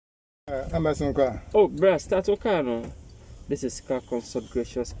Amazon car. Oh, bruh, start your car no. This is car consult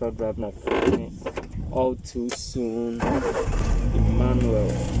gracious car driver. All too soon.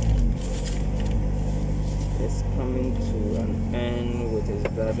 Emanuel is coming to an end with his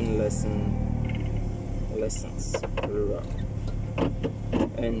driving lessons.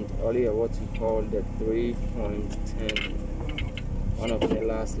 And earlier what we call the 3.10, one of the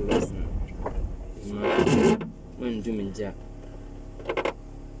last lessons. When doing job.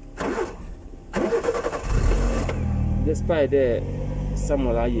 Despite the some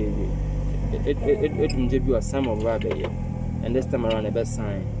of it may be a sum of rather, and this time around a best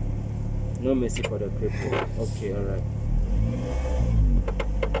sign. No mercy for the people. Okay, all right.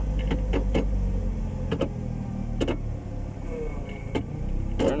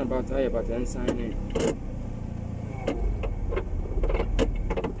 Run about high about then signing.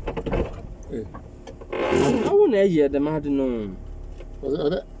 I won't hear the mad no. Was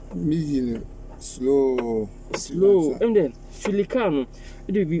that medium? Slow. And then Filicano,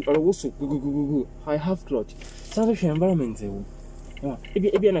 it will be also go. I have clutch. South environment.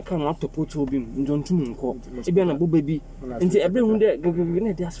 If you're a can up to put to beam, don't to moon call. If you're a baby, and everyone there go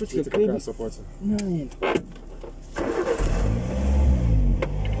that's what you're supporter. No.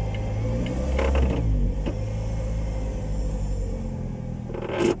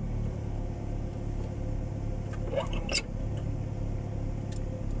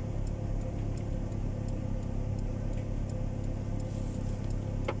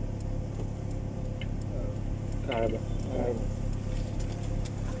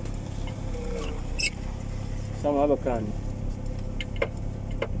 Some other kind.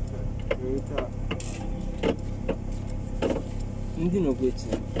 No great.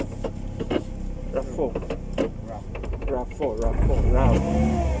 RAV4.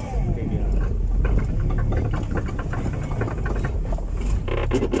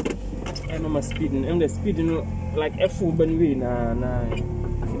 I'm speeding. I'm the speeding like F4 but we nah.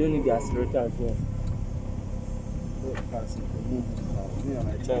 You don't need the accelerator as well.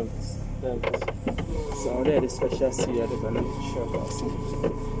 So there is special seat at the banana shop.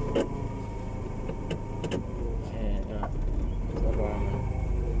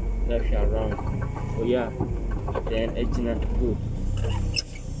 Left around. Oh yeah. Then edging at good.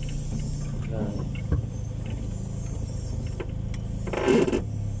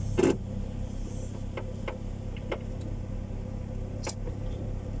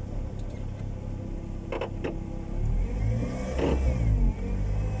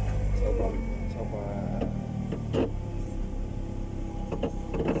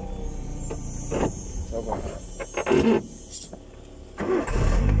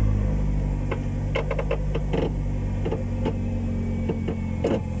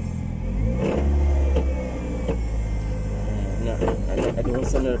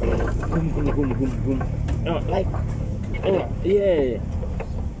 Boom. Oh, like, yeah.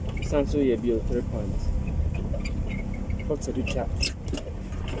 Sounds so you be 3 points. What's a chat?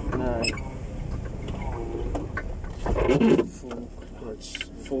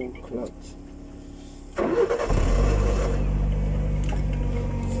 Full clutch.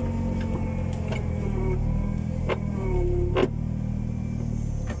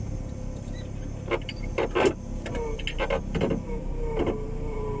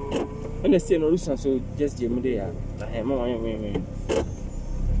 And I say no reason, so just give me there. I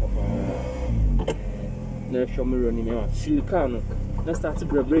now show me running me. Filicano. Let's start to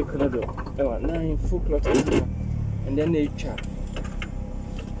break another. 9 full clutch, and then they chat.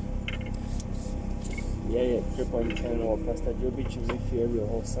 Yeah, 3.10 or Pastor Joby choosing theory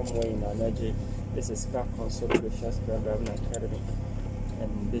or somewhere in anaji. This is car consult gracious car driving academy,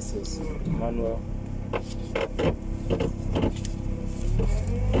 and this is Emanuel.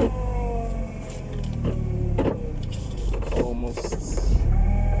 Almost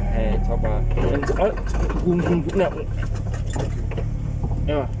top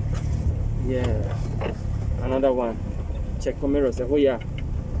yeah, another one. Check for mirrors. Oh yeah,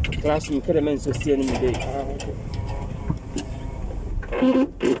 classroom could have meant to see any day.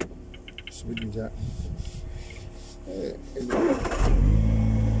 Speaking Jack.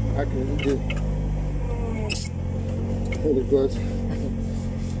 I can do really good.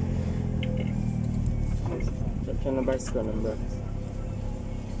 Check the bicycle number.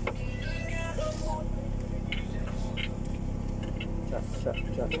 Chop.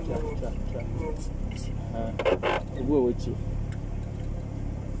 We'll with you.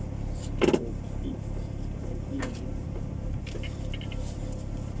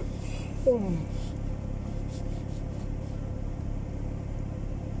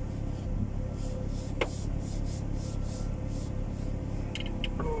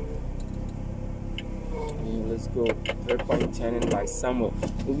 Let's go. 3-point turning by Samuel.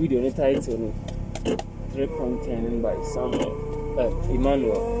 The video the title 3-point turning by Samuel.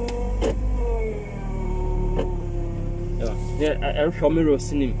 Emanuel. Yeah, I show me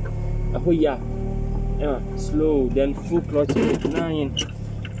roasting him. Yeah. Slow, then full clutch 9.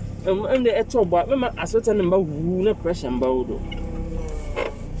 And the eto but remember a certain number who no pressure about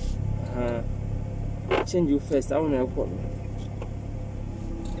change you first. I want to help.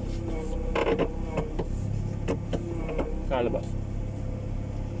 Caliber.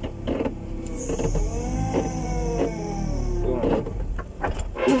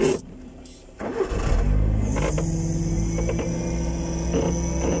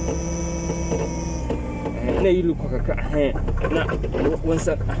 Now you look like a hand. Now, once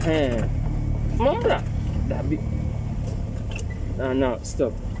a hand. Mama, that be. Now,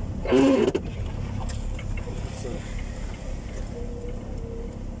 stop.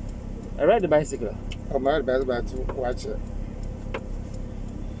 I ride the bicycle. I'm not bad to watch it.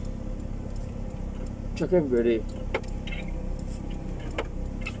 Check every day.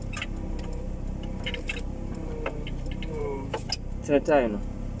 It's a time.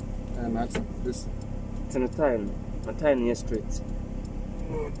 I'm not this. It's a time. A time near straight.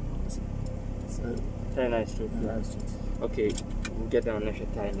 Time straight. Okay, we'll get down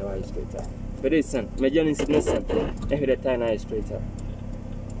next time the way straight. But it's son. My journey is not son. I heard a time straight.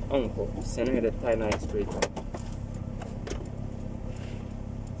 Uncle, send her the tie straight.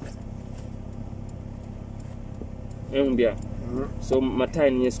 So my tie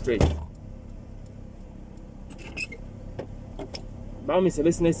is straight. But I'm a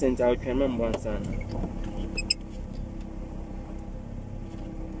business center. I can remember one son.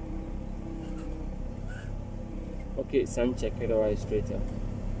 Okay, son, check it out straight.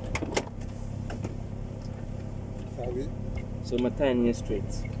 So my tie is straight.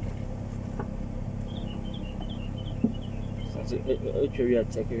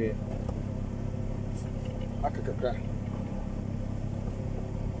 Check here.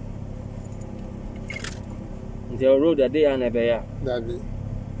 The road that they are never.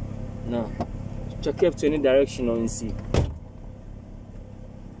 No. Check if to any direction on sea.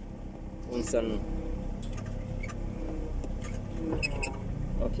 On sun.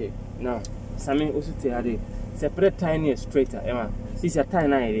 Okay, now Sammy also tell separate tiny straighter, Emma. This is a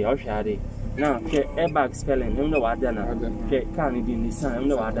tiny area, or shady. Now, airbag spelling, I'm no Adana. Can't be in the sun, I'm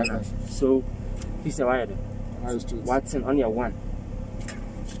no Adana. So, this is a wire. Watson on your 1,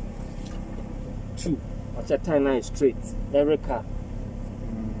 2, watch a tiny straight, every car.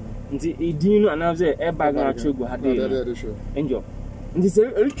 Do you know another airbag now? Go ahead, enjoy. And this is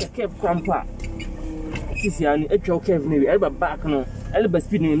a kept crampa. This is an actual cave, maybe every back on every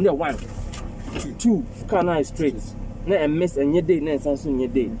speed in the 1, 2, car straight. Na a miss and your day, and soon your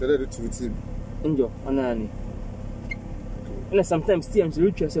day. Enjoy, Anani. And sometimes still I'm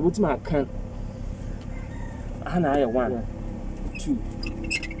reach yourself with my can. Hana 1, 2,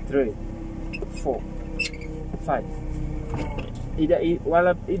 3, 4, 5. Either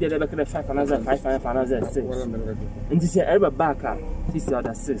the back of the 5 another 5 and another 6. And this is every back up. This is the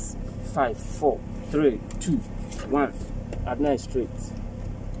other 6, 5, 4, 3, 2, 1. At night straight.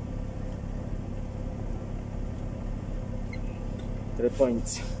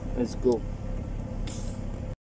 Points. Let's go.